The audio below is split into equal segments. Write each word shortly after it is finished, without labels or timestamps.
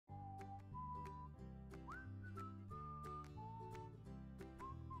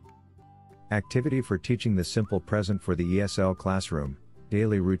Activity for teaching the simple present for the ESL classroom,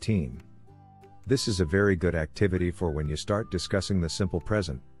 daily routine. This is a very good activity for when you start discussing the simple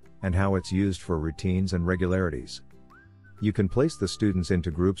present, and how it's used for routines and regularities. You can place the students into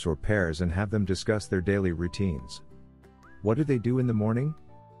groups or pairs and have them discuss their daily routines. What do they do in the morning?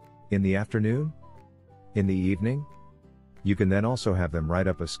 In the afternoon? In the evening? You can then also have them write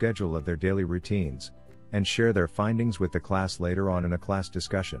up a schedule of their daily routines, and share their findings with the class later on in a class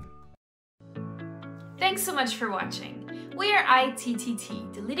discussion. Thanks so much for watching. We are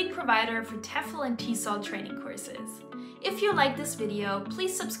ITTT, the leading provider for TEFL and TESOL training courses. If you like this video,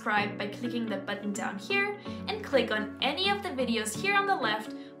 please subscribe by clicking the button down here and click on any of the videos here on the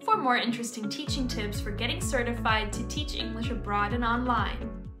left for more interesting teaching tips for getting certified to teach English abroad and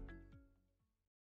online.